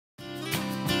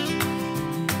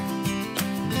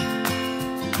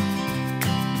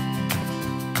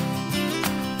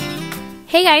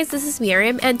Hey guys, this is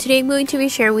Maryam, and today I'm going to be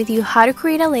sharing with you how to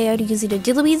create a layout using the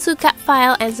Jillibean Soup cat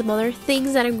file and some other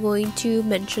things that I'm going to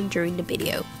mention during the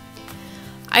video.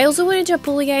 I also wanted to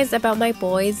apologize about my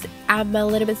voice. I'm a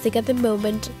little bit sick at the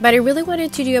moment, but I really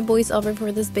wanted to do a voiceover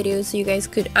for this video so you guys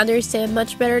could understand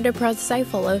much better the process I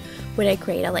follow when I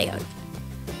create a layout.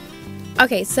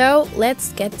 Okay, so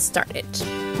let's get started.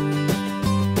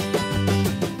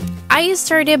 I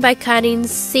started by cutting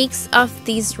 6 of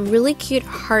these really cute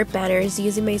heart banners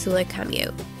using my Zula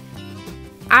Cameo.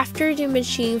 After the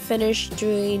machine finished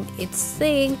doing its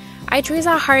thing, I traced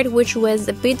a heart which was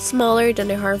a bit smaller than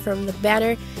the heart from the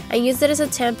banner and used it as a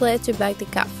template to back the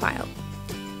cut file.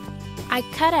 I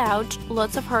cut out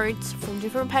lots of hearts from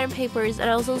different pattern papers and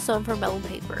also some from vellum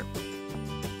paper.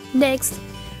 Next,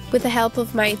 with the help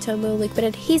of my Tomo liquid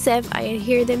adhesive, I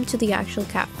adhere them to the actual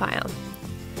cut file.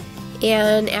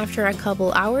 And after a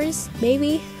couple hours,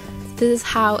 maybe, this is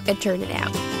how it turned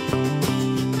out.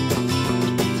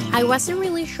 I wasn't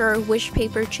really sure which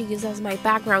paper to use as my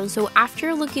background, so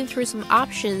after looking through some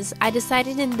options, I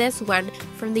decided in this one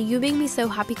from the You Make Me So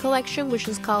Happy collection, which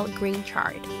is called Green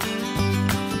Chart.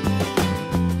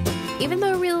 Even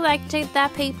though I really liked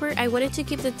that paper, I wanted to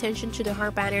keep the attention to the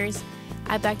heart banners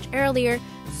I backed earlier,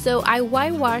 so I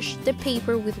whitewashed the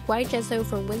paper with white gesso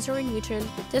from Winsor & Newton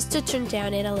just to tone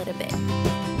down it a little bit.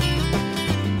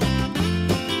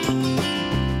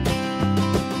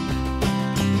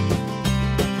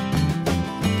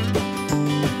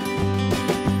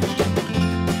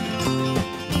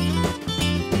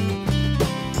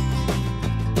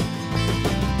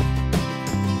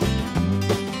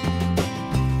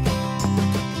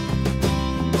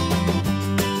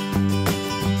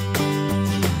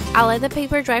 I let the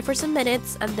paper dry for some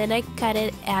minutes and then I cut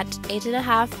it at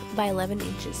 8.5 by 11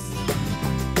 inches.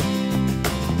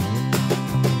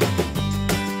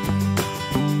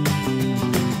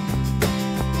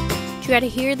 To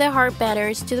adhere the heart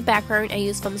banners to the background, I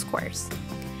used foam squares.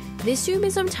 This took me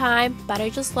some time, but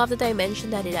I just love the dimension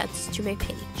that it adds to my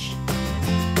page.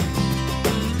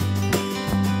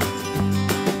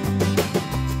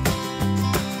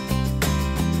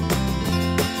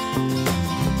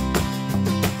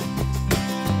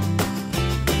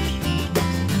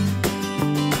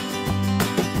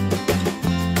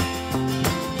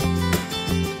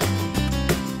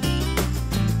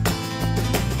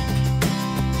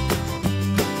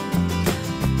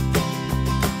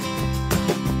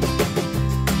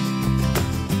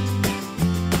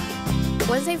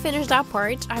 Once I finished that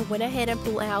part, I went ahead and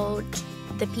pulled out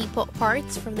the people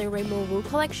parts from the Rainbow Roux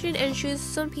collection and chose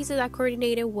some pieces that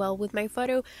coordinated well with my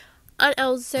photo and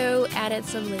also added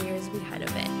some layers behind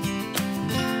of it.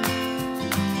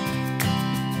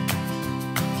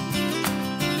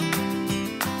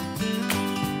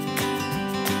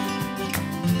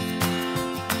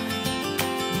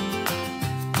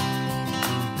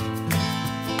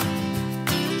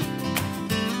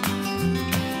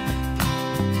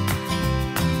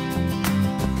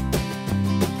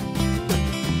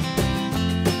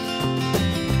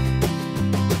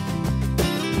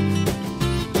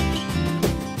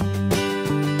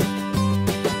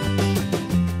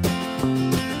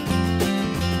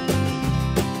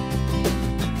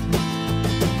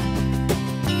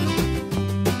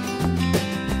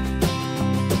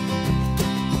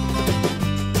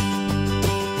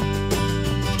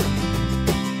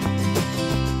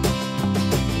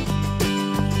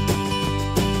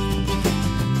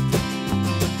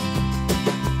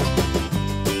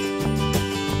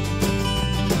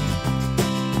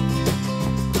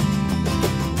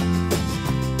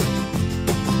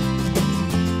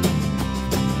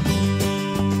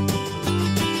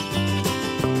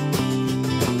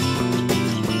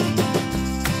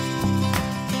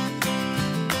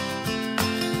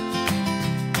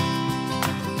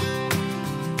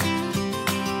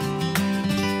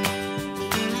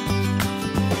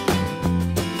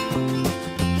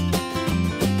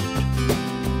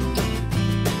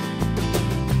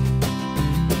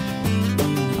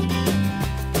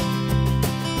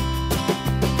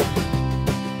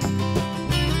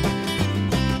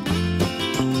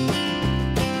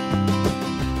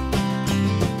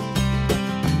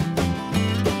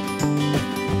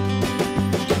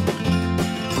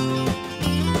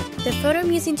 The photo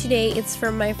I'm using today is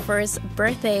from my first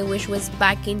birthday, which was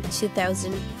back in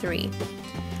 2003.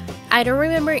 I don't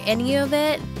remember any of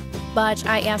it, but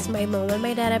I asked my mom and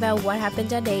my dad about what happened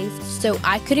that day, so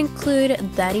I could include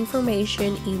that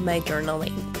information in my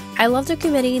journaling. I love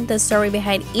documenting the story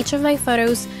behind each of my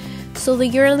photos, so the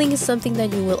journaling is something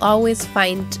that you will always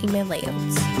find in my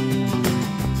layouts.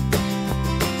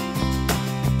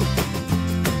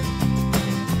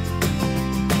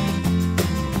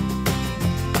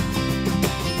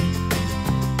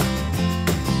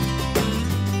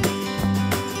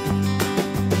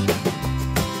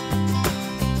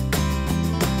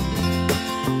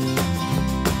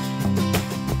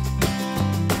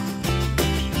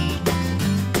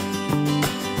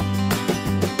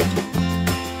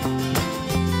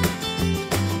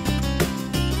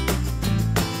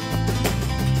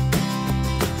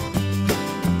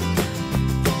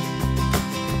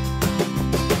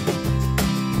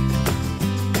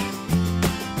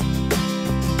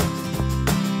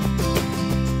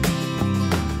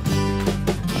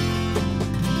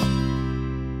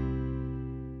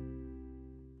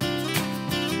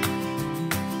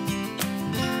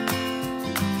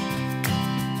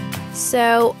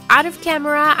 So out of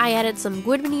camera, I added some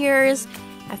wood veneers,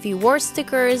 a few word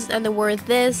stickers, and the word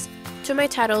this to my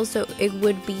title so it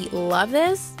would be love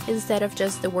this instead of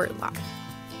just the word love.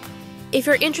 If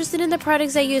you're interested in the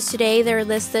products I used today, they're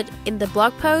listed in the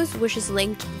blog post, which is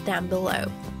linked down below.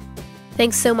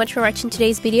 Thanks so much for watching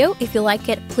today's video. If you like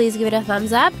it, please give it a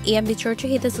thumbs up and be sure to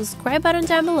hit the subscribe button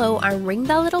down below and ring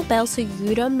that little bell so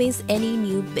you don't miss any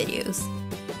new videos.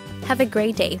 Have a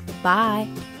great day. Bye!